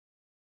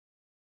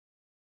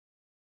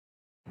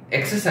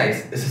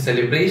Exercise is a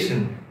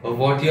celebration of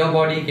what your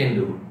body can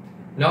do,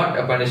 not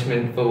a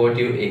punishment for what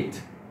you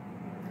ate.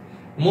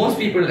 Most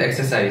people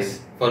exercise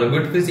for a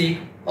good physique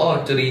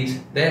or to reach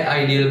their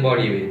ideal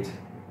body weight.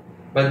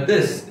 But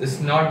this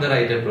is not the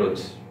right approach.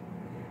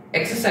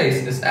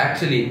 Exercise is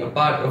actually a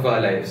part of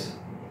our lives.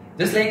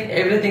 Just like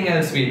everything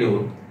else we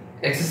do,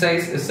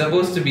 exercise is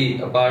supposed to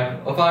be a part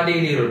of our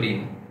daily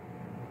routine.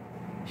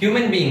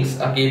 Human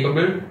beings are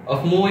capable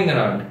of moving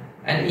around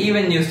and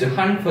even used to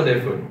hunt for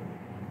their food.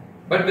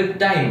 But with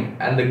time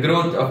and the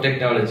growth of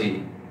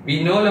technology,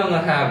 we no longer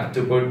have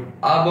to put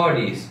our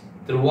bodies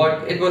through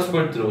what it was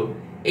put through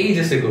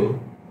ages ago.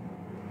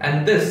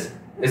 And this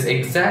is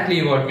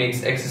exactly what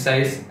makes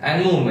exercise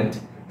and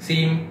movement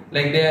seem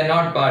like they are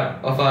not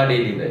part of our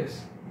daily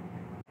lives.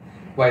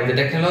 While the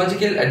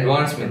technological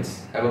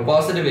advancements have a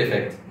positive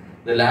effect,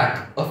 the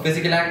lack of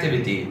physical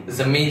activity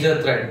is a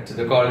major threat to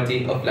the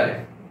quality of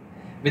life.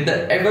 With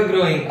the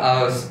ever-growing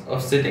hours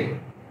of sitting,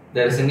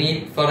 there is a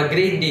need for a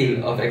great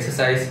deal of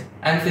exercise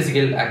and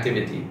physical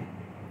activity.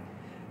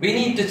 We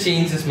need to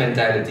change this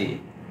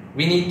mentality.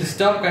 We need to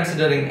stop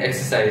considering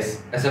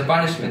exercise as a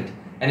punishment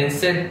and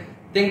instead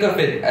think of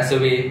it as a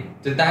way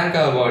to thank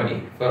our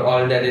body for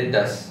all that it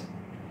does.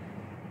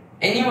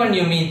 Anyone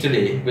you meet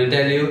today will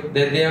tell you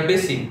that they are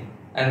busy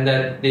and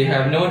that they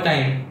have no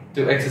time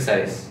to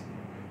exercise.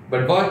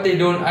 But what they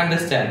don't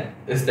understand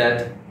is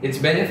that its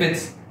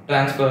benefits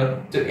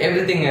transfer to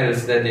everything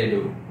else that they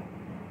do.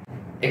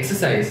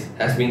 Exercise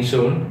has been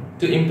shown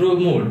to improve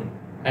mood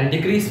and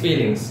decrease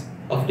feelings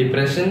of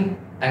depression,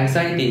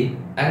 anxiety,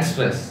 and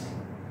stress.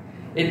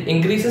 It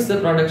increases the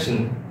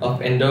production of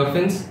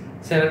endorphins,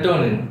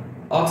 serotonin,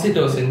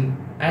 oxytocin,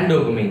 and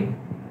dopamine,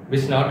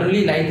 which not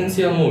only lightens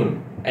your mood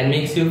and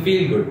makes you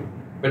feel good,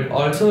 but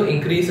also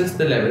increases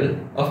the level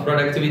of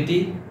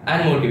productivity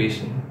and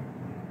motivation.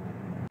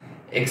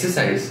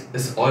 Exercise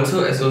is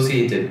also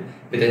associated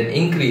with an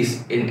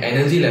increase in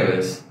energy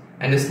levels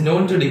and is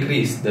known to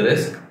decrease the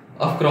risk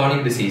of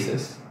chronic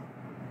diseases.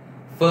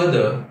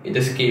 Further, it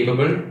is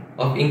capable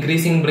of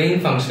increasing brain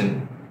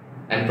function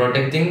and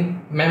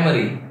protecting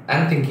memory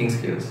and thinking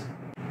skills.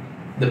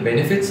 The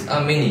benefits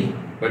are many,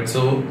 but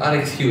so are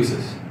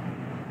excuses.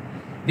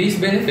 These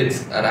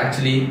benefits are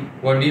actually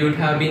what we would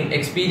have been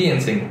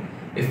experiencing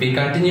if we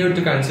continued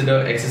to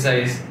consider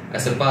exercise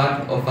as a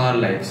part of our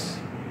lives.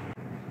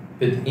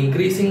 With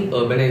increasing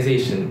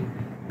urbanization,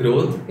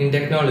 growth in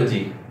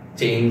technology,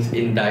 change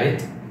in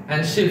diet,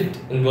 and shift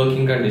in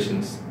working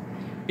conditions,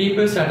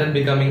 people started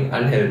becoming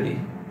unhealthy.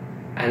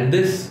 And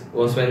this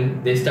was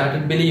when they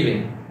started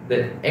believing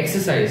that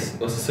exercise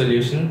was a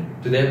solution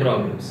to their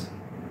problems.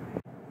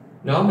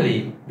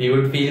 Normally, we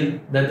would feel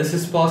that this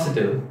is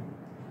positive,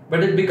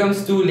 but it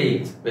becomes too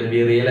late when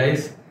we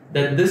realize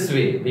that this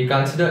way we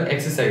consider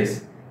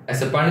exercise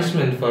as a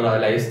punishment for our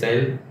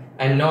lifestyle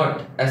and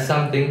not as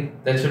something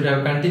that should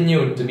have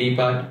continued to be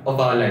part of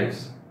our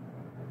lives.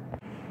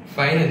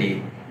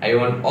 Finally, I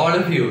want all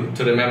of you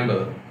to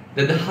remember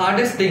that the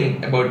hardest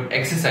thing about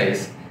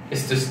exercise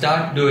is to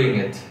start doing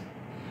it.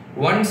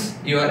 Once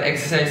you are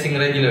exercising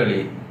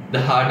regularly,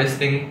 the hardest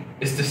thing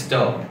is to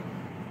stop.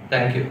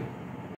 Thank you.